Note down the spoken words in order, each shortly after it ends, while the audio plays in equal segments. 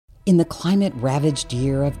In the climate-ravaged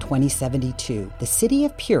year of 2072, the city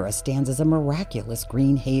of Pura stands as a miraculous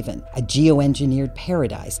green haven, a geoengineered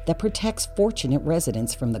paradise that protects fortunate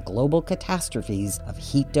residents from the global catastrophes of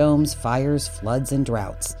heat domes, fires, floods, and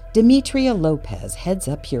droughts. Demetria Lopez heads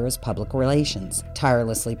up Pura's public relations,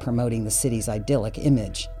 tirelessly promoting the city's idyllic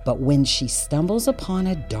image. But when she stumbles upon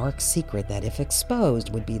a dark secret that, if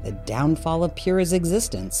exposed, would be the downfall of Pura's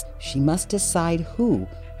existence, she must decide who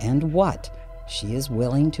and what she is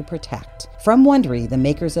willing to protect. From Wondery, the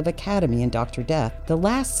makers of Academy and Dr. Death, The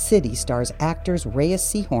Last City stars actors Reyes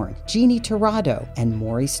Sehorn, Jeannie Torrado, and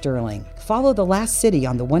Maury Sterling. Follow The Last City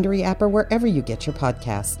on the Wondery app or wherever you get your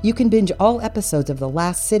podcasts. You can binge all episodes of The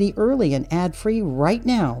Last City early and ad-free right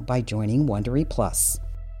now by joining Wondery Plus.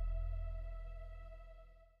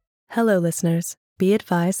 Hello, listeners. Be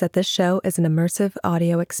advised that this show is an immersive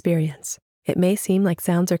audio experience. It may seem like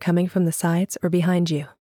sounds are coming from the sides or behind you.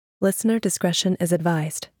 Listener discretion is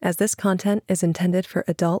advised, as this content is intended for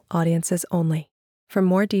adult audiences only. For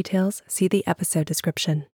more details, see the episode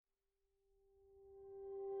description.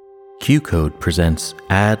 Q-Code presents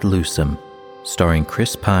Ad Lucem, starring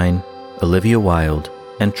Chris Pine, Olivia Wilde,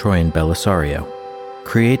 and Troian Bellisario.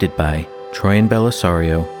 Created by Troian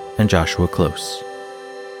Bellisario and Joshua Close.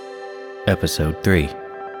 Episode 3.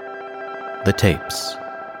 The Tapes.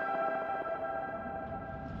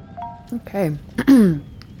 Okay.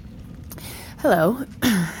 Hello.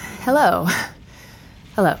 Hello.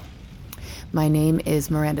 Hello. My name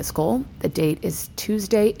is Miranda Skoll. The date is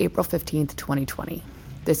Tuesday, April 15th, 2020.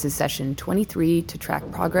 This is session 23 to track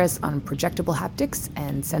progress on projectable haptics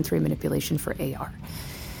and sensory manipulation for AR.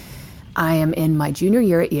 I am in my junior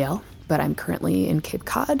year at Yale, but I'm currently in Cape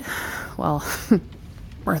Cod. Well,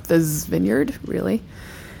 Martha's Vineyard, really.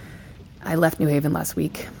 I left New Haven last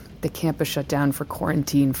week. The campus shut down for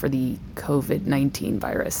quarantine for the COVID-19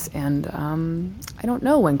 virus, and I don't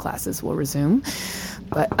know when classes will resume,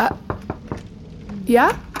 but,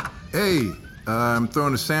 yeah? Hey, I'm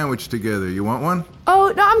throwing a sandwich together. You want one?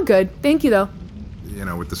 Oh, no, I'm good. Thank you, though. You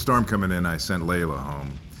know, with the storm coming in, I sent Layla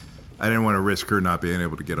home. I didn't want to risk her not being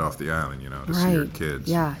able to get off the island, to see her kids.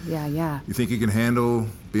 Yeah. You think you can handle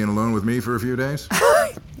being alone with me for a few days?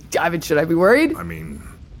 Should I be worried? I mean,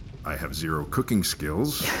 I have zero cooking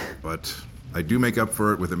skills, but I do make up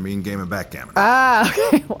for it with a mean game of backgammon.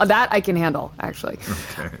 Okay. Well, that I can handle, actually.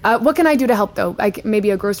 Okay. What can I do to help, though?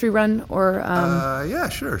 Maybe a grocery run, or... Yeah,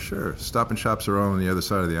 sure. Stop and shops are all on the other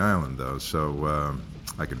side of the island, though, so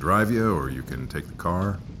I can drive you, or you can take the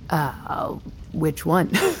car. Which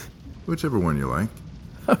one? Whichever one you like.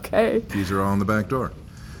 Okay. Keys are all in the back door.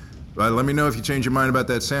 Let me know if you change your mind about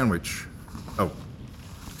that sandwich. Oh,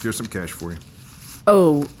 here's some cash for you.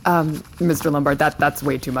 Oh, Mr. Lombard, that's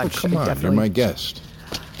way too much. Oh, come on, definitely. You're my guest.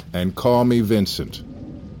 And call me Vincent.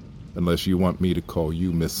 Unless you want me to call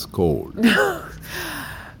you Miss Skoll.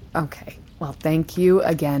 Okay. Well, thank you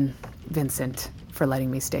again, Vincent, for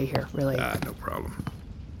letting me stay here, really. No problem.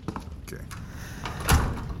 Okay.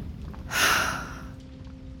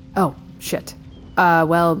 Oh, shit.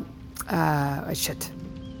 Shit.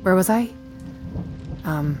 Where was I?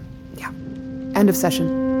 Yeah. End of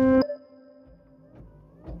session.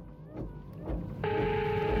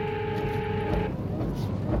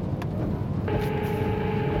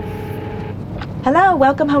 Hello,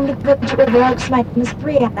 welcome home to the Rogues. My name is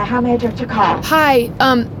Brianna. How may I direct your call? Hi,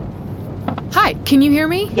 hi, can you hear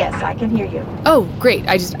me? Yes, I can hear you. Oh, great.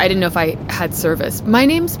 I didn't know if I had service. My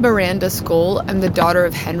name's Miranda Skoll. I'm the daughter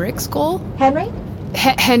of Henrik Skoll. Henry?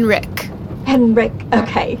 Henrik. Henrik,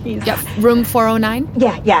 okay. Yep, room 409?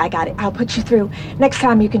 Yeah, I got it. I'll put you through. Next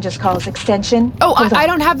time you can just call his extension. Oh, I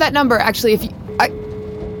don't have that number, actually. If you...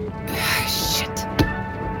 Shit.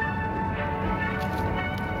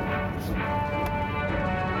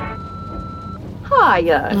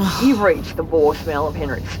 Hiya, you've reached the voicemail of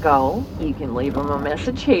Henrik Skoll. You can leave him a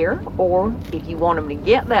message here, or if you want him to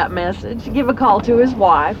get that message, give a call to his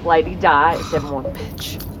wife, Lady Di, at 71...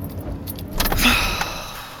 Bitch.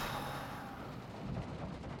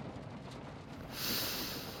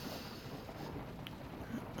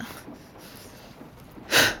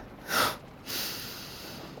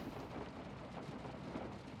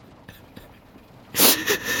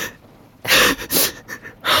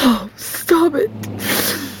 Stop it.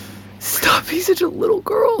 Stop, he's such a little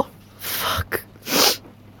girl. Fuck.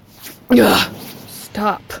 Ugh.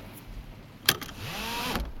 Stop.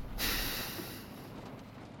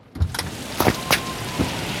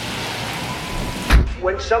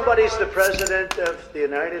 When somebody's the president of the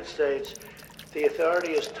United States, the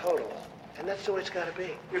authority is total And that's the way it's got to be.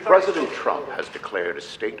 President Trump has declared a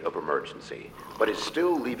state of emergency, but is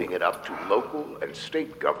still leaving it up to local and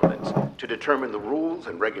state governments to determine the rules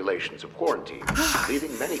and regulations of quarantine,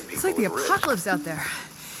 leaving many people It's like the at risk. apocalypse out there.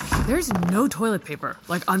 There's no toilet paper,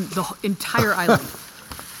 like on the entire island.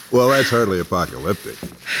 Well, that's hardly apocalyptic.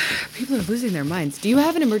 People are losing their minds. Do you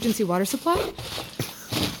have an emergency water supply?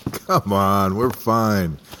 Come on, we're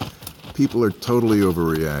fine. People are totally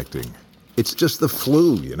overreacting. It's just the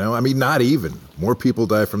flu, you know? I mean, not even. More people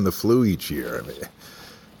die from the flu each year. I mean,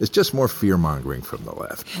 it's just more fear-mongering from the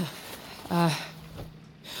left. I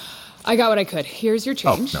got what I could. Here's your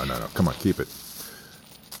change. Oh, no. Come on, keep it.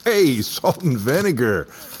 Hey, salt and vinegar.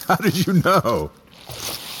 How did you know?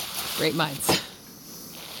 Great minds.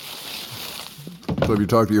 So have you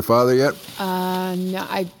talked to your father yet? No,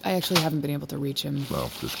 I actually haven't been able to reach him. Well,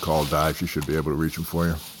 just call Di. She should be able to reach him for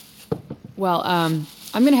you. Well,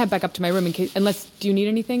 I'm gonna head back up to my room in case, do you need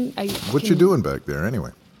anything? What you doing back there, anyway?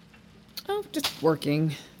 Oh, just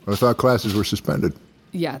working. I thought classes were suspended.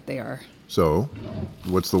 Yeah, they are. So,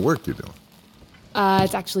 what's the work you're doing?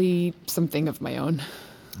 It's actually something of my own.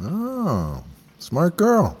 Oh, smart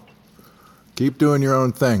girl. Keep doing your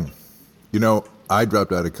own thing. You know, I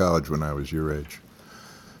dropped out of college when I was your age.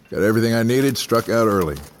 Got everything I needed, struck out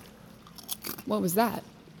early. What was that?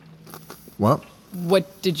 What?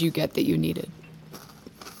 What did you get that you needed?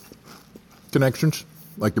 Connections,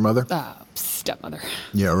 like your mother? Stepmother.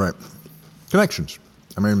 Yeah, right. Connections.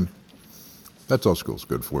 I mean, that's all school's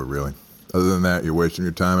good for, really. Other than that, you're wasting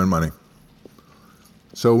your time and money.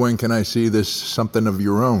 So when can I see this something of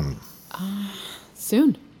your own?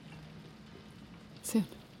 Soon. Soon.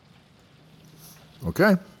 Okay.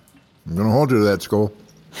 I'm going to hold you to that, Skull.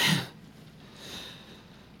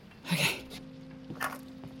 Okay.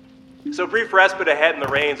 So brief respite ahead in the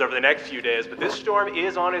rains over the next few days, but this storm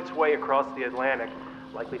is on its way across the Atlantic,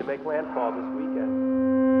 likely to make landfall this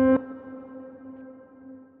weekend.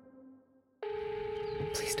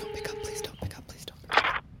 Please don't pick up, please don't pick up, please don't.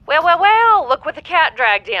 Well, look what the cat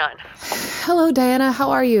dragged in. Hello, Diana,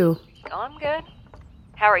 how are you? Oh, I'm good.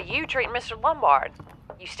 How are you treating Mr. Lombard?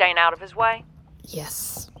 You staying out of his way?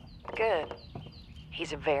 Yes. Good.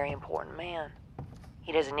 He's a very important man.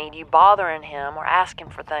 He doesn't need you bothering him or asking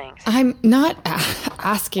for things. I'm not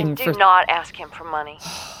asking And for... do not ask him for money.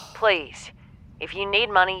 Please. If you need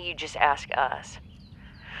money, you just ask us.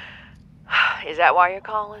 Is that why you're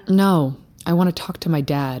calling? No, I want to talk to my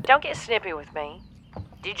dad. Don't get snippy with me.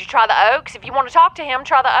 Did you try the Oaks? If you want to talk to him,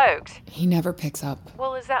 try the Oaks. He never picks up.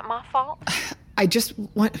 Well, is that my fault? I just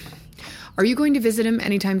want... Are you going to visit him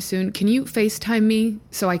anytime soon? Can you FaceTime me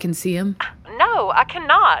so I can see him? No, I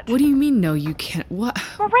cannot. What do you mean, no, you can't? What?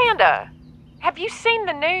 Miranda, have you seen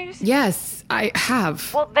the news? Yes, I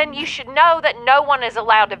have. Well, then you should know that no one is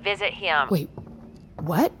allowed to visit him. Wait,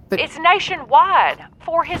 what? But it's nationwide,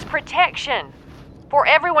 for his protection. For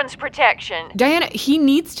everyone's protection. Diana, he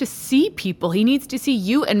needs to see people. He needs to see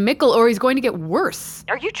you and Mikkel, or he's going to get worse.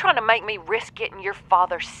 Are you trying to make me risk getting your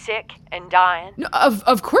father sick and dying? No,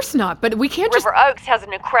 of course not, but we can't River Oaks has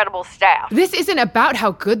an incredible staff. This isn't about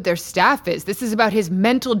how good their staff is. This is about his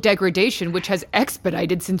mental degradation, which has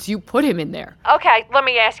expedited since you put him in there. Okay, let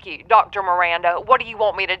me ask you, Dr. Miranda, what do you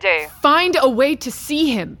want me to do? Find a way to see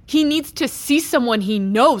him. He needs to see someone he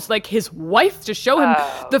knows, like his wife, to show him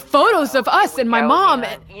the photos of us and my mom.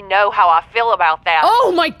 You know how I feel about that.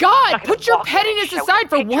 Oh my God! Put your pettiness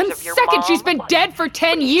aside for 1 second. She's been dead for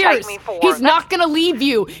 10 years. He's not gonna leave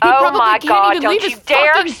you. He probably can't even leave his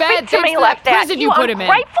fucking bed thanks to that prison you put him in.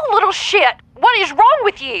 You ungrateful little shit! What is wrong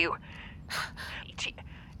with you?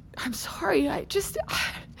 I'm sorry.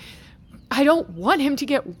 I don't want him to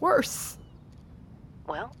get worse.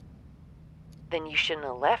 Well, then you shouldn't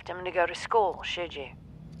have left him to go to school, should you?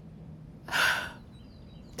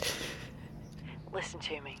 Listen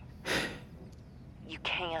to me. You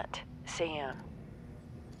can't see him.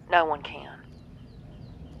 No one can.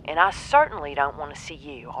 And I certainly don't want to see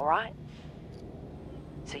you, all right?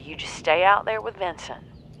 So you just stay out there with Vincent.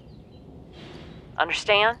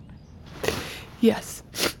 Understand? Yes.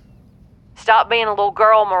 Stop being a little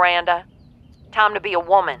girl, Miranda. Time to be a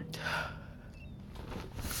woman.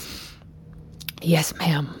 Yes,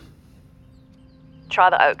 ma'am. Try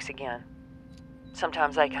the Oaks again.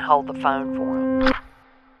 Sometimes they can hold the phone for him.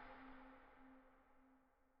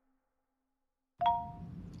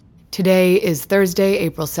 Today is Thursday,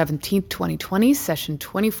 April 17th, 2020, session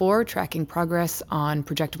 24, tracking progress on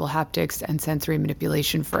projectable haptics and sensory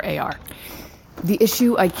manipulation for AR. The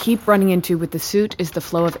issue I keep running into with the suit is the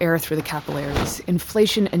flow of air through the capillaries.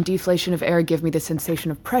 Inflation and deflation of air give me the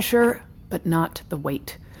sensation of pressure, but not the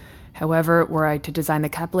weight. However, were I to design the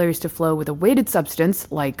capillaries to flow with a weighted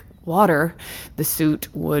substance, like water, the suit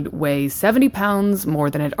would weigh 70 pounds more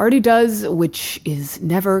than it already does, which is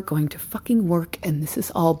never going to fucking work, and this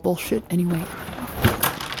is all bullshit anyway.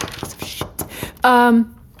 Piece of shit.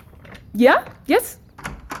 Yeah? Yes?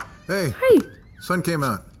 Hey. Hi. Sun came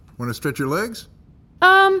out. Want to stretch your legs?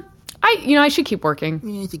 I should keep working.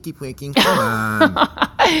 You need to keep working. Come on.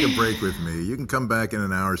 Take a break with me. You can come back in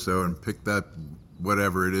an hour or so and pick that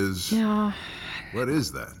whatever it is. Yeah. What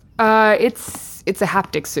is that? It's a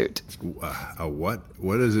haptic suit. A what?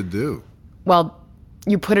 What does it do? Well,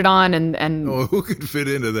 you put it on and... Oh, who could fit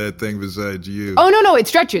into that thing besides you? Oh, no, it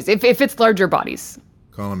stretches. It fits larger bodies.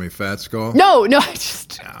 Calling me fat skull? No, I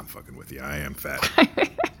just... Nah, I'm fucking with you. I am fat.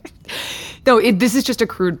 No, this is just a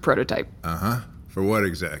crude prototype. Uh-huh. For what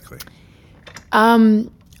exactly?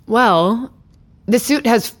 Well, the suit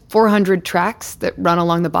has 400 tracks that run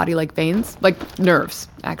along the body like veins, like nerves,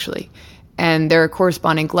 actually. And there are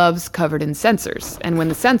corresponding gloves covered in sensors. And when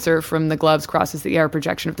the sensor from the gloves crosses the air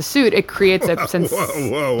projection of the suit, it creates a sense...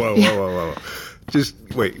 Whoa. Just,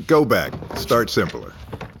 wait, go back. Start simpler.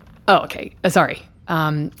 Oh, okay. Sorry.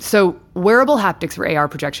 So wearable haptics for AR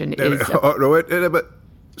projection is... But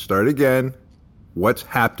start again. What's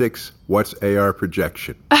haptics? What's AR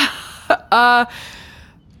projection?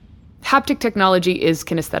 Haptic technology is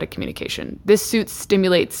kinesthetic communication. This suit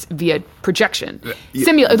stimulates via projection.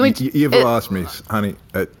 You've lost me, honey.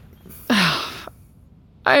 I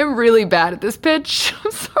am really bad at this pitch.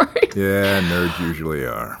 I'm sorry. Yeah, nerds usually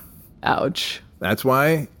are. Ouch. That's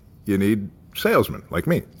why you need salesmen like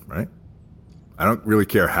me, right? I don't really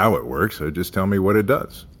care how it works, so just tell me what it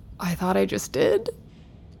does. I thought I just did.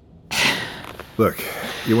 Look,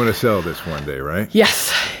 you want to sell this one day, right?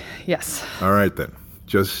 Yes. All right, then.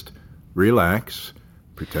 Just relax.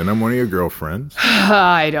 Pretend I'm one of your girlfriends.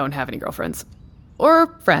 I don't have any girlfriends. Or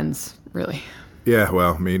friends, really. Yeah,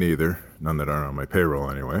 well, me neither. None that aren't on my payroll,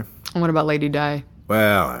 anyway. And what about Lady Di?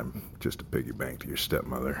 Well, I'm just a piggy bank to your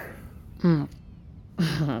stepmother.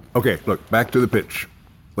 Okay, look, back to the pitch.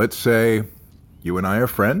 Let's say you and I are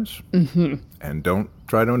friends. Mm-hmm. And don't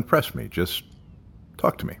try to impress me. Just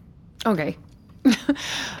talk to me. Okay.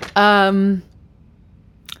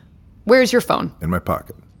 Where's your phone? In my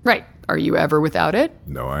pocket. Right. Are you ever without it?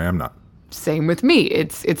 No, I am not. Same with me.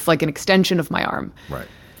 It's like an extension of my arm. Right.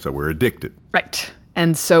 So we're addicted. Right.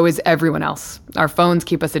 And so is everyone else. Our phones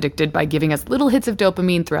keep us addicted by giving us little hits of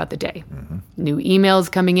dopamine throughout the day. Mm-hmm. New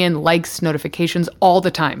emails coming in, likes, notifications, all the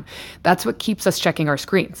time. That's what keeps us checking our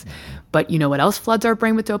screens. But you know what else floods our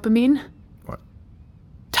brain with dopamine? What?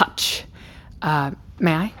 Touch.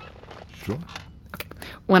 May I? Sure. Okay.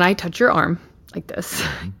 When I touch your arm, like this,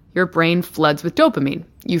 your brain floods with dopamine.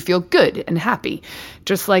 You feel good and happy,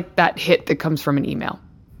 just like that hit that comes from an email.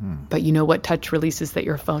 But you know what touch releases that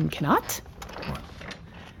your phone cannot? What?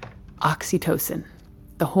 Oxytocin,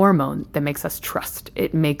 the hormone that makes us trust.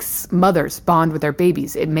 It makes mothers bond with their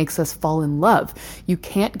babies. It makes us fall in love. You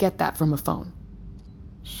can't get that from a phone.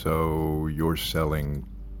 So you're selling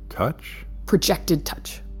touch? Projected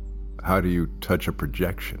touch. How do you touch a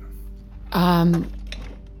projection?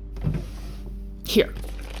 Here.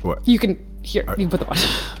 What? You can put them on.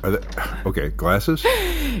 Okay, glasses?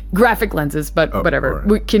 Graphic lenses, but whatever.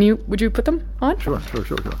 Right. Would you put them on? Sure.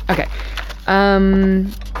 Okay.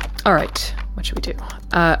 All right. What should we do?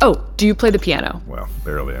 Do you play the piano? Well,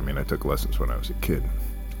 barely. I mean, I took lessons when I was a kid.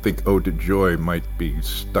 I think Ode to Joy might be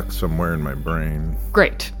stuck somewhere in my brain.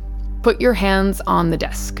 Great. Put your hands on the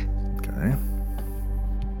desk. Okay.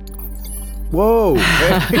 Whoa,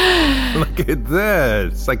 hey, look at that.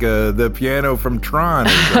 It's like the piano from Tron or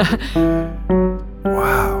something.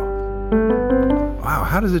 Wow,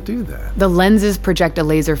 how does it do that? The lenses project a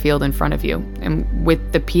laser field in front of you. And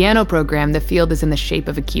with the piano program, the field is in the shape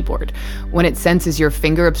of a keyboard. When it senses your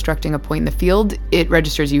finger obstructing a point in the field, it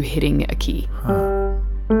registers you hitting a key. Huh.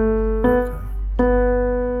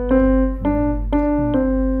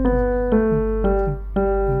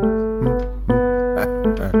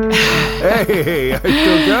 Hey, I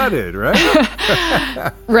still got it,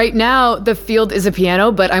 right? Right now, the field is a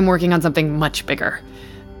piano, but I'm working on something much bigger.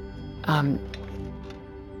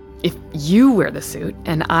 If you wear the suit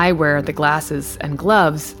and I wear the glasses and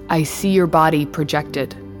gloves, I see your body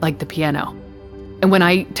projected like the piano. And when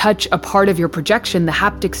I touch a part of your projection, the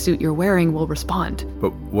haptic suit you're wearing will respond.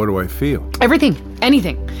 But what do I feel? Everything.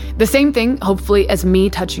 Anything. The same thing, hopefully, as me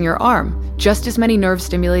touching your arm. Just as many nerves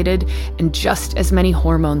stimulated and just as many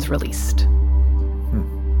hormones released.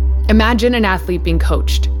 Imagine an athlete being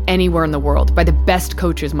coached anywhere in the world by the best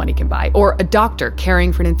coaches money can buy, or a doctor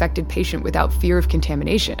caring for an infected patient without fear of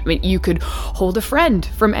contamination. I mean, you could hold a friend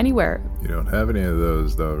from anywhere. You don't have any of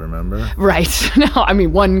those, though, remember? Right. No, I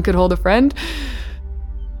mean, one could hold a friend.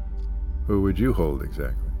 Who would you hold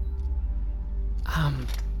exactly?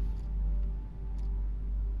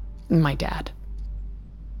 My dad.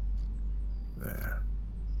 There.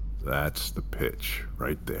 That's the pitch,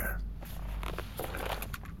 right there.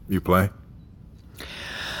 You play?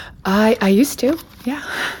 I used to, yeah.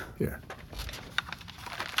 Here.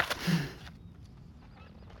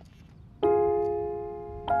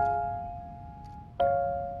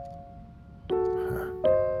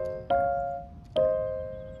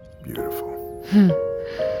 Beautiful.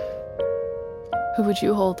 Who would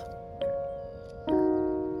you hold?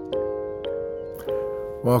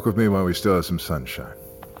 Walk with me while we still have some sunshine.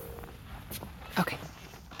 Okay.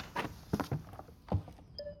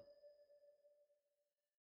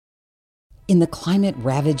 In the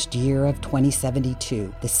climate-ravaged year of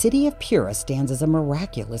 2072, the city of Pura stands as a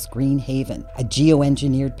miraculous green haven, a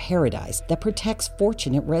geoengineered paradise that protects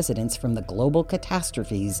fortunate residents from the global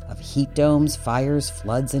catastrophes of heat domes, fires,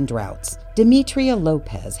 floods, and droughts. Demetria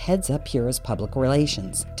Lopez heads up Pura's public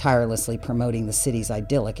relations, tirelessly promoting the city's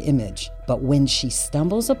idyllic image. But when she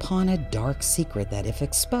stumbles upon a dark secret that, if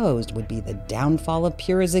exposed, would be the downfall of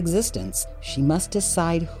Pura's existence, she must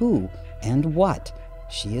decide who and what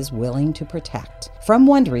she is willing to protect. From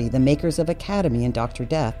Wondery, the makers of Academy and Dr.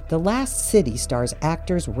 Death, The Last City stars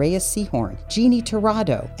actors Reyes Sehorn, Jeannie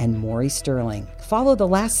Torrado, and Maury Sterling. Follow The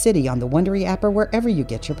Last City on the Wondery app or wherever you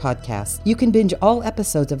get your podcasts. You can binge all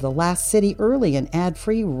episodes of The Last City early and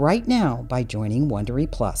ad-free right now by joining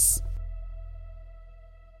Wondery Plus.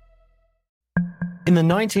 In the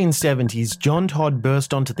 1970s, John Todd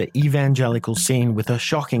burst onto the evangelical scene with a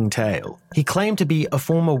shocking tale. He claimed to be a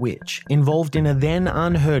former witch, involved in a then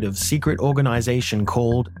unheard-of secret organization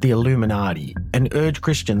called the Illuminati, and urged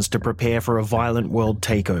Christians to prepare for a violent world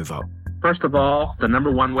takeover. First of all, the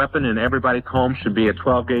number one weapon in everybody's home should be a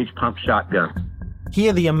 12-gauge pump shotgun.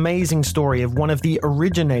 Hear the amazing story of one of the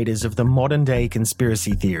originators of the modern-day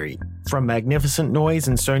conspiracy theory. From Magnificent Noise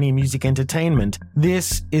and Sony Music Entertainment,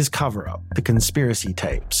 this is Cover Up, the Conspiracy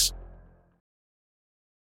Tapes.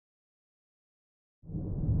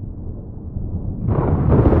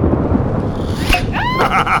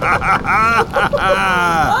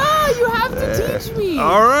 Oh, you have to teach me.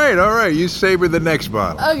 All right. You savor the next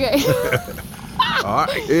bottle. Okay. All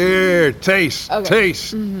right, here, taste. Okay.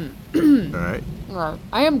 Taste. Mm-hmm. All right.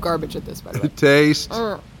 I am garbage at this, by the way. Taste.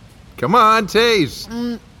 Come on, taste.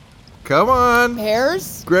 Come on.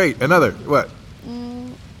 Pears? Great. Another. What?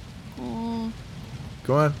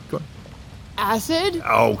 Go on. Acid?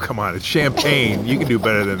 Oh, come on. It's champagne. You can do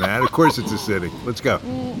better than that. Of course it's acidic. Let's go.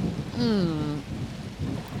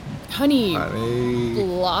 Honey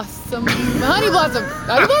blossoms. Honey blossoms?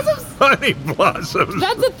 Honey blossoms.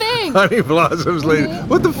 That's a thing. Honey blossoms, lady.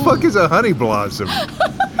 What the fuck is a honey blossom?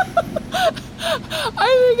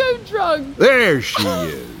 I think I'm drunk. There she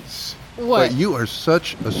is. What? But you are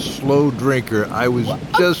such a slow drinker. I was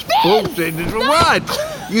just bullshitting. What?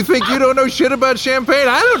 You think you don't know shit about champagne?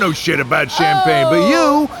 I don't know shit about champagne. But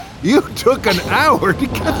you took an hour to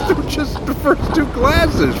get through just the first two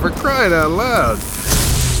glasses, for crying out loud.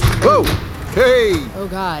 Whoa! Hey! Oh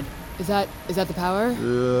God. Is that the power?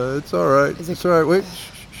 It's all right. It's all right. Wait.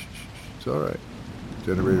 Shh. It's all right.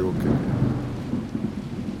 Generator will kick in.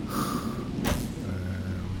 There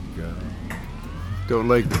we go. Don't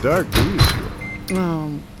like the dark, do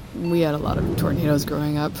you? We had a lot of tornadoes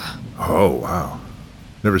growing up. Oh, wow.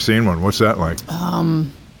 Never seen one. What's that like?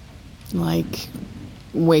 Like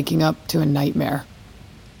waking up to a nightmare.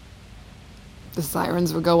 The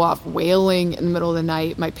sirens would go off wailing in the middle of the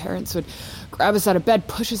night. My parents would grab us out of bed,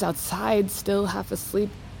 push us outside, still half asleep.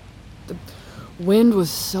 The wind was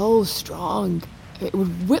so strong. It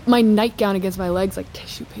would whip my nightgown against my legs like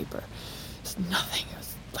tissue paper. It was nothing. It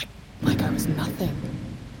was like I was nothing.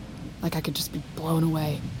 Like I could just be blown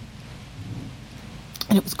away.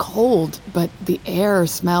 And it was cold, but the air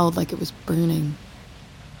smelled like it was burning.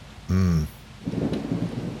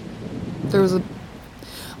 There was a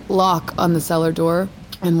lock on the cellar door,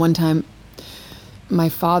 and one time my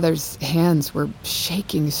father's hands were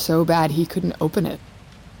shaking so bad he couldn't open it.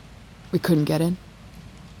 We couldn't get in,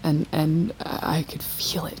 and I could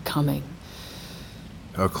feel it coming.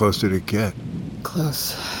 How close did it get?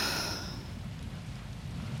 Close.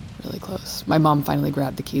 Really close. My mom finally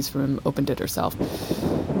grabbed the keys from him, opened it herself.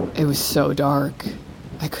 It was so dark.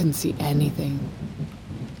 I couldn't see anything.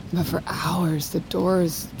 But for hours, the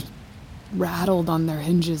doors just rattled on their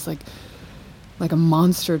hinges like a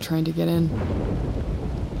monster trying to get in.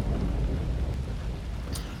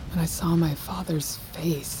 And I saw my father's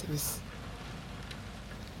face. It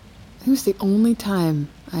was the only time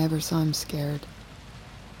I ever saw him scared.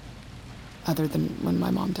 Other than when my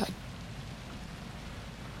mom died.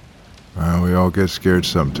 Well, we all get scared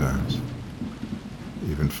sometimes.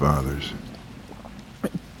 Even fathers.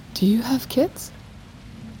 Do you have kids?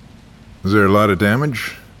 Was there a lot of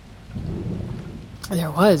damage?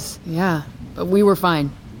 There was, yeah. But we were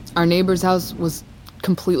fine. Our neighbor's house was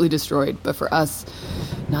completely destroyed, but for us,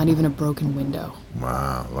 not even a broken window.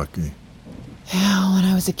 Wow, lucky. Yeah, when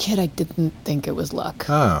I was a kid, I didn't think it was luck.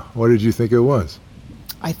 Ah, what did you think it was?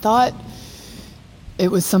 I thought it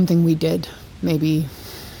was something we did. Maybe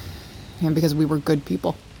because we were good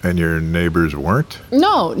people. And your neighbors weren't?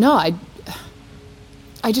 No,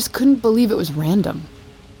 I just couldn't believe it was random.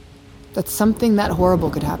 That something that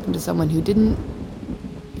horrible could happen to someone who didn't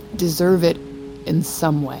deserve it in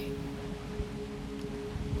some way.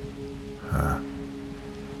 Huh.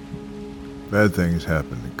 Bad things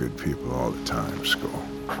happen to good people all the time, Skull.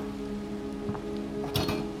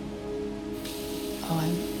 Oh,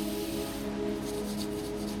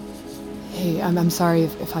 I'm sorry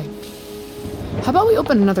if I... How about we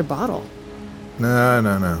open another bottle? No. I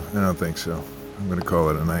don't think so. I'm gonna call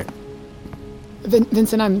it a night.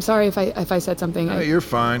 Vincent, I'm sorry if I said something. No, you're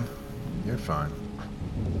fine. You're fine.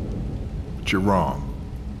 But you're wrong.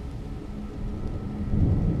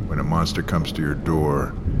 When a monster comes to your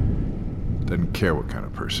door, it doesn't care what kind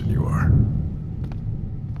of person you are.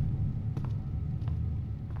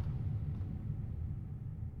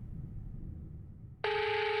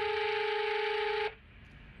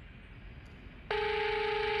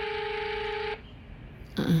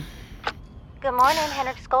 Good morning,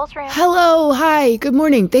 Henrik Skull's room. Hello, hi, good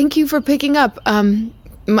morning. Thank you for picking up.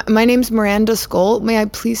 My name's Miranda Skull. May I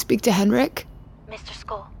please speak to Henrik? Mr.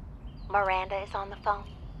 Skull, Miranda is on the phone.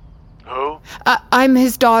 Who? I'm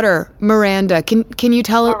his daughter, Miranda. Can you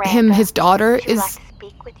tell him his daughter Would you is... like to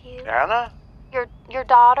speak with you? Anna? Your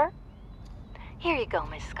daughter? Here you go,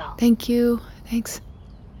 Miss Skull. Thank you, thanks.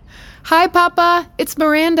 Hi, Papa, it's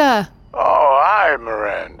Miranda. Oh, hi,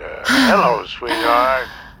 Miranda. Hello, sweetheart.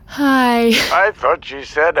 Hi. I thought you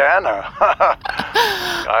said Anna.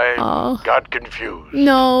 I got confused.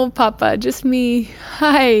 No, Papa, just me.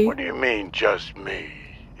 Hi. What do you mean, just me?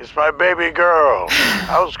 It's my baby girl.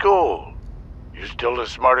 How's school? You still the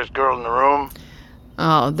smartest girl in the room?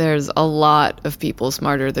 Oh, there's a lot of people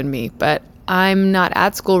smarter than me, but I'm not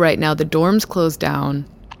at school right now. The dorm's closed down.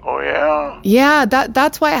 Oh, yeah? Yeah,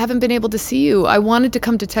 that's why I haven't been able to see you. I wanted to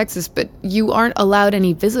come to Texas, but you aren't allowed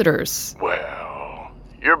any visitors. Well,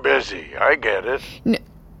 you're busy. I get it.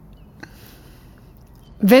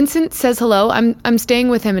 Vincent says hello. I'm staying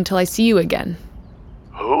with him until I see you again.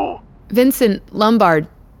 Who? Vincent Lombard,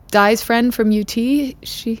 Di's friend from UT.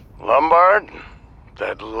 She... Lombard?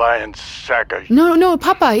 That lying sack of... No,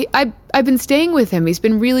 Papa. I've been staying with him. He's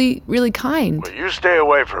been really, really kind. Well, you stay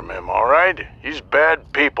away from him, all right? He's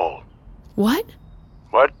bad people. What?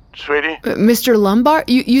 What, sweetie? Mr. Lombard?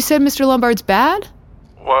 You said Mr. Lombard's bad?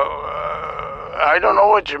 Well, I don't know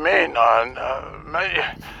what you mean, hon.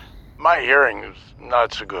 My hearing is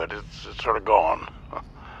not so good. It's sort of gone.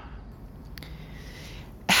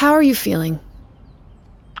 How are you feeling?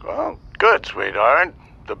 Well, good, sweetheart.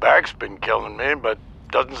 The back's been killing me, but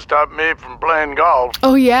doesn't stop me from playing golf.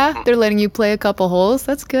 Oh, yeah? They're letting you play a couple holes?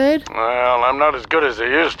 That's good. Well, I'm not as good as I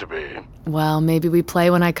used to be. Well, maybe we play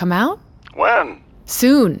when I come out? When?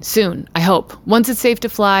 Soon, I hope. Once it's safe to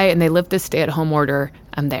fly and they lift this stay-at-home order,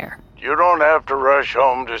 I'm there. You don't have to rush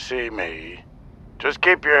home to see me. Just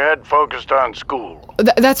keep your head focused on school.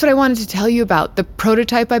 That's what I wanted to tell you about. The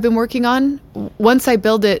prototype I've been working on. Once I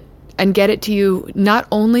build it and get it to you, not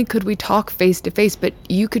only could we talk face to face, but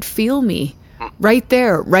you could feel me. Right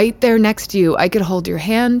there next to you. I could hold your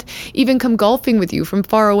hand, even come golfing with you from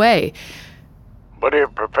far away. What do your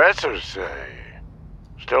professors say?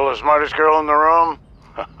 Still the smartest girl in the room?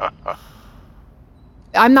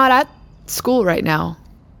 I'm not at school right now.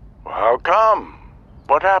 Well, how come?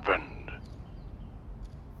 What happened?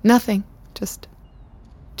 Nothing. Just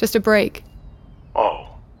a break. Oh,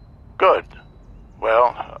 good.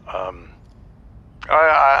 Well,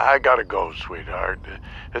 I gotta go, sweetheart.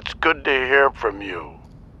 It's good to hear from you.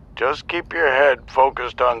 Just keep your head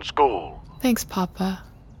focused on school. Thanks, Papa.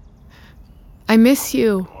 I miss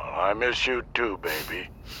you. Well, I miss you too, baby.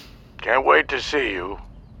 Can't wait to see you.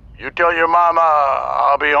 You tell your mama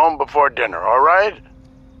I'll be home before dinner, all right?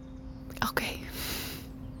 Okay.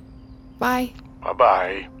 Bye.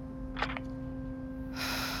 Bye-bye.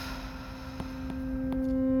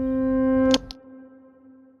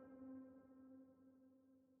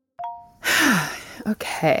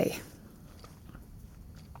 Okay.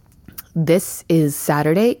 This is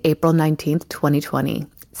Saturday, April 19th, 2020.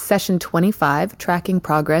 Session 25, Tracking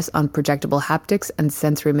Progress on Projectable Haptics and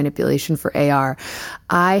Sensory Manipulation for AR.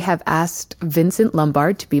 I have asked Vincent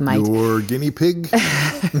Lombard to be my... Your guinea pig?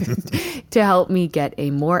 to help me get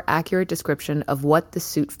a more accurate description of what the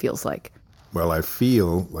suit feels like. Well, I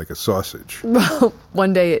feel like a sausage. Well,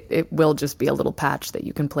 one day it will just be a little patch that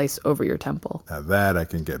you can place over your temple. Now that I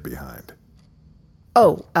can get behind.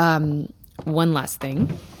 Oh, one last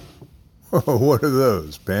thing. Oh, what are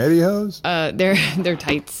those? Pantyhose? They're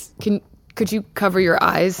tights. Could you cover your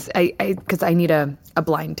eyes? Because I need a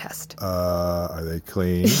blind test. Are they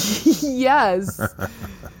clean? Yes.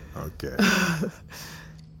 Okay.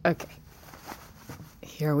 Okay.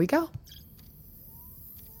 Here we go.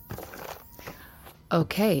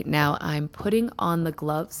 Okay, now I'm putting on the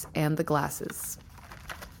gloves and the glasses.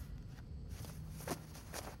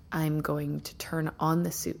 I'm going to turn on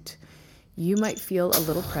the suit. You might feel a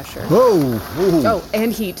little pressure. Whoa! Whoa. Oh,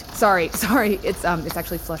 and heat. Sorry. It's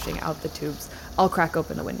actually flushing out the tubes. I'll crack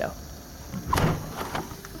open the window.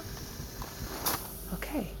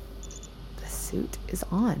 Okay. The suit is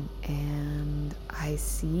on, and I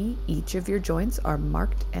see each of your joints are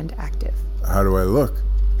marked and active. How do I look?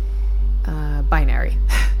 Binary.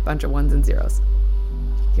 Bunch of ones and zeros.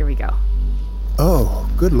 Here we go. Oh,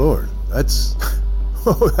 good Lord. That's...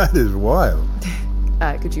 Oh, that is wild.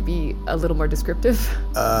 Could you be a little more descriptive?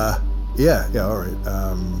 Yeah, all right.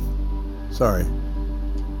 Sorry.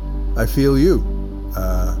 I feel you.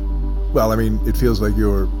 Well, I mean, it feels like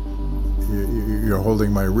you're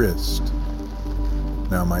holding my wrist.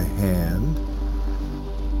 Now my hand.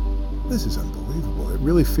 This is unbelievable. It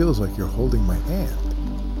really feels like you're holding my hand.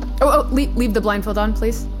 Oh, leave the blindfold on,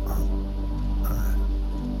 please. Oh, all right.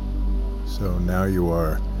 So now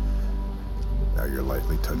you're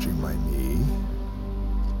lightly touching my knee.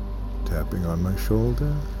 Tapping on my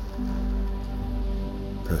shoulder,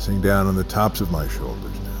 pressing down on the tops of my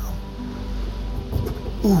shoulders now.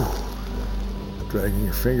 Ooh, dragging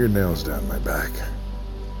your fingernails down my back.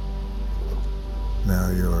 Now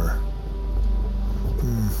you're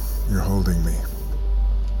holding me,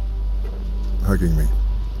 hugging me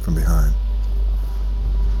from behind.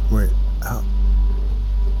 Wait, how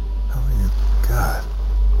are you? God.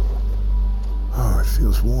 Oh, it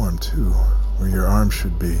feels warm too, where your arm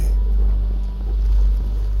should be.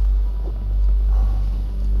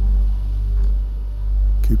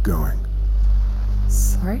 Keep going.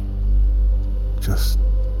 Sorry? Just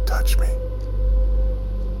touch me.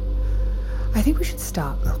 I think we should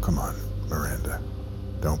stop. Oh, come on, Miranda.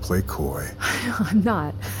 Don't play coy. I'm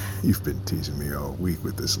not. You've been teasing me all week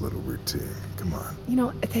with this little routine. Come on.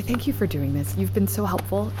 Thank you for doing this. You've been so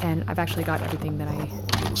helpful, and I've actually got everything that I... Oh,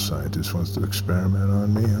 little scientist wants to experiment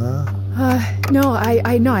on me, huh? No,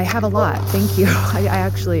 I know. I have a lot. Thank you. I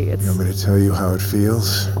actually, it's... You want me to tell you how it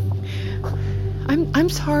feels? I'm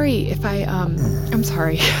sorry if I'm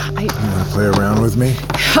sorry. You want to play around with me?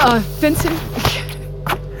 Vincent...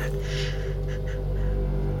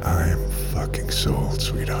 I'm fucking sold,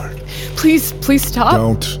 sweetheart. Please stop.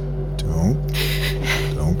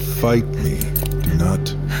 Don't fight me. Do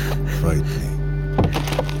not fight me.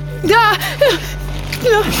 No.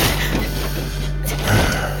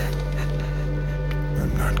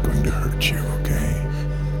 I'm not going to hurt you, okay?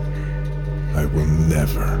 I will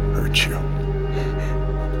never hurt you.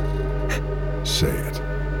 Say it.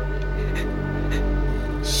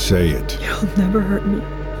 Say it. You'll never hurt me.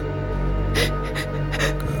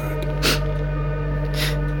 Good.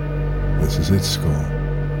 This is it, Skull.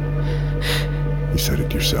 You said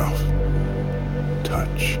it yourself.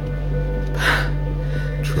 Touch.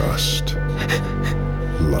 Trust.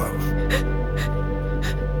 Love.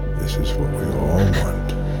 This is what we all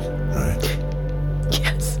want, right?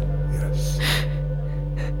 Yes. Yes.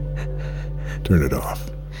 Turn it off.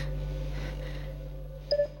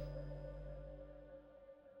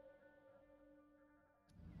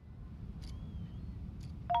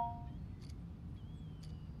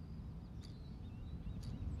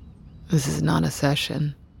 This is not a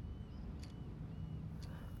session.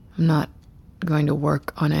 I'm not going to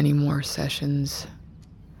work on any more sessions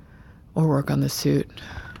or work on the suit.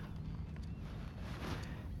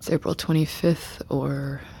 It's April 25th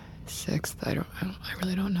or 6th. I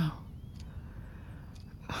really don't know.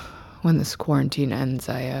 When this quarantine ends,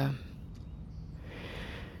 I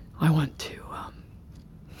want to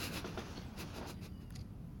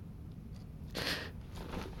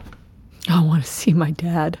I want to see my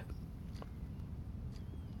dad.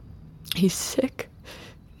 He's sick.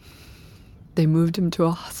 They moved him to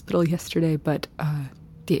a hospital yesterday, but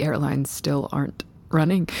the airlines still aren't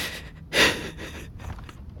running.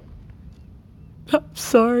 I'm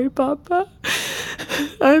sorry, Papa.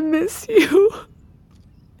 I miss you.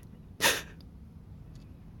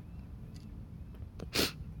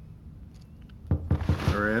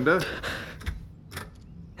 Miranda?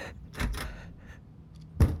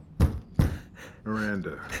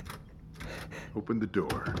 Miranda, open the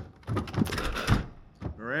door.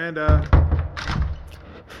 Miranda!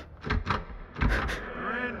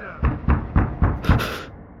 Miranda!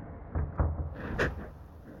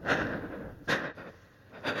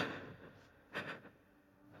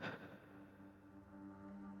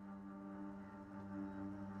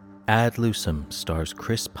 Ad Lucem stars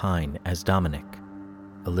Chris Pine as Dominic,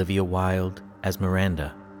 Olivia Wilde as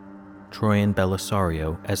Miranda, Troian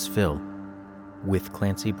Bellisario as Phil, with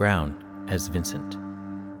Clancy Brown as Vincent.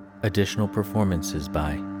 Additional performances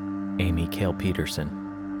by Amy Cale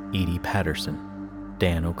Peterson, Edie Patterson,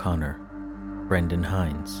 Dan O'Connor, Brendan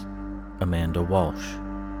Hines, Amanda Walsh,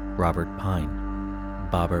 Robert Pine,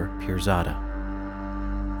 Baber Pirzada.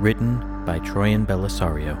 Written by Troian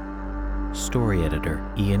Bellisario. Story editor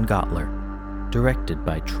Ian Gottler. Directed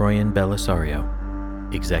by Troian Bellisario.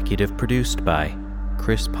 Executive produced by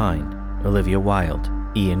Chris Pine, Olivia Wilde,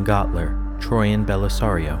 Ian Gottler, Troian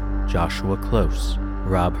Bellisario, Joshua Close,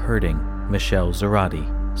 Rob Herding, Michelle Zarati,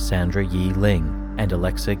 Sandra Yi Ling, and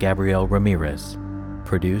Alexa Gabrielle Ramirez.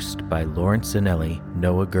 Produced by Lawrence Zanelli,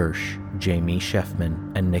 Noah Gersh, Jamie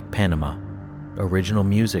Sheffman, and Nick Panama. Original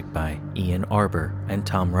music by Ian Arbor and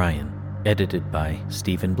Tom Ryan. Edited by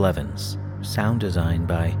Stephen Blevins. Sound design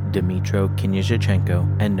by Dmytro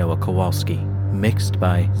Knizhchenko and Noah Kowalski. Mixed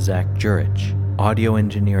by Zach Jurich. Audio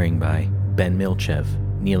engineering by Ben Milchev,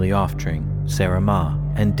 Neely Oftring, Sarah Ma,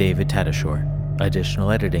 and David Tadashore.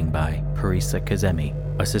 Additional editing by Parisa Kazemi.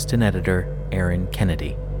 Assistant editor Aaron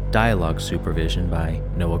Kennedy. Dialogue supervision by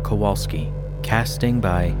Noah Kowalski. Casting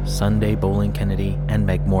by Sunday Bowling Kennedy and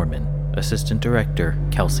Meg Mormon. Assistant director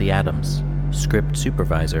Kelsey Adams. Script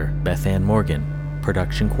supervisor Beth Ann Morgan.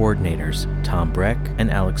 Production coordinators Tom Breck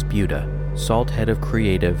and Alex Buda. Salt head of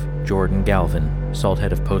creative Jordan Galvin. Salt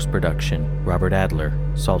head of post-production Robert Adler.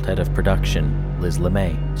 Salt head of production Liz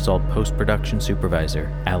LeMay. Salt post-production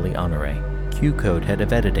supervisor Ali Honore. Q-Code head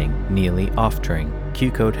of editing Neely Oftring.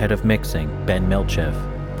 Q-Code head of mixing Ben Milchev.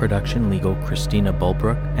 Production legal Christina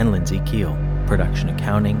Bulbrook and Lindsay Keel. Production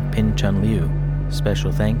accounting Pin Chun Liu.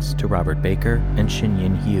 Special thanks to Robert Baker and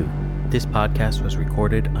Shinyin Hu. This podcast was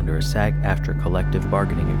recorded under a SAG-AFTRA collective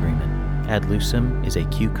bargaining agreement. Ad Lucem is a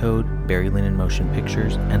Q-Code, Barry Linen Motion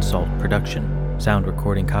Pictures, and Salt production. Sound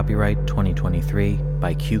recording copyright 2023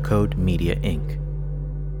 by Q-Code Media, Inc.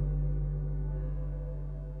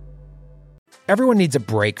 Everyone needs a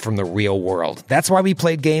break from the real world. That's why we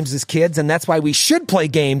played games as kids, and that's why we should play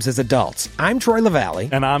games as adults. I'm Troy LaValle.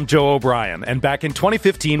 And I'm Joe O'Brien. And back in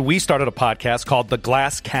 2015, we started a podcast called The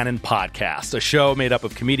Glass Cannon Podcast, a show made up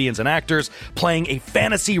of comedians and actors playing a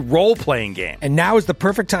fantasy role-playing game. And now is the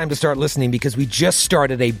perfect time to start listening because we just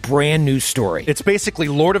started a brand new story. It's basically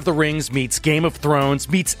Lord of the Rings meets Game of Thrones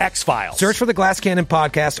meets X-Files. Search for The Glass Cannon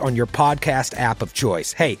Podcast on your podcast app of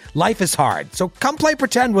choice. Hey, life is hard, so come play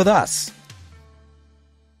pretend with us.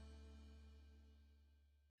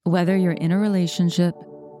 Whether you're in a relationship,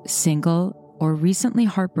 single, or recently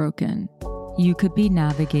heartbroken, you could be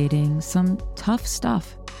navigating some tough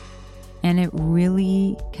stuff. And it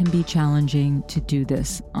really can be challenging to do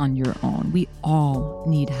this on your own. We all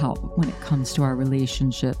need help when it comes to our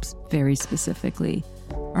relationships, very specifically,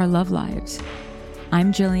 our love lives.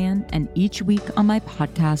 I'm Jillian, and each week on my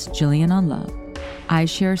podcast, Jillian on Love, I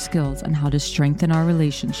share skills on how to strengthen our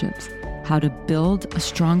relationships, how to build a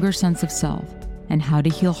stronger sense of self, and how to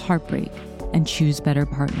heal heartbreak and choose better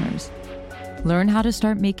partners. Learn how to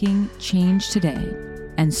start making change today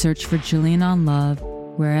and search for Jillian on Love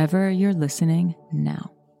wherever you're listening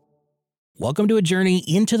now. Welcome to a journey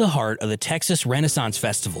into the heart of the Texas Renaissance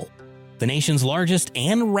Festival, the nation's largest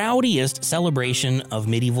and rowdiest celebration of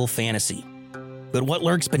medieval fantasy. But what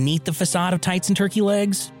lurks beneath the facade of tights and turkey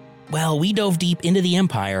legs? Well, we dove deep into the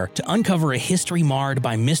empire to uncover a history marred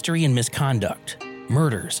by mystery and misconduct,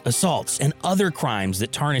 murders, assaults, and other crimes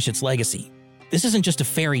that tarnish its legacy. This isn't just a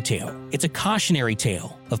fairy tale, it's a cautionary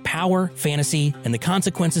tale of power, fantasy, and the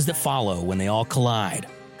consequences that follow when they all collide.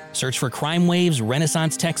 Search for Crime Waves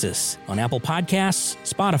Renaissance Texas on Apple Podcasts,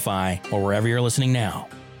 Spotify, or wherever you're listening now.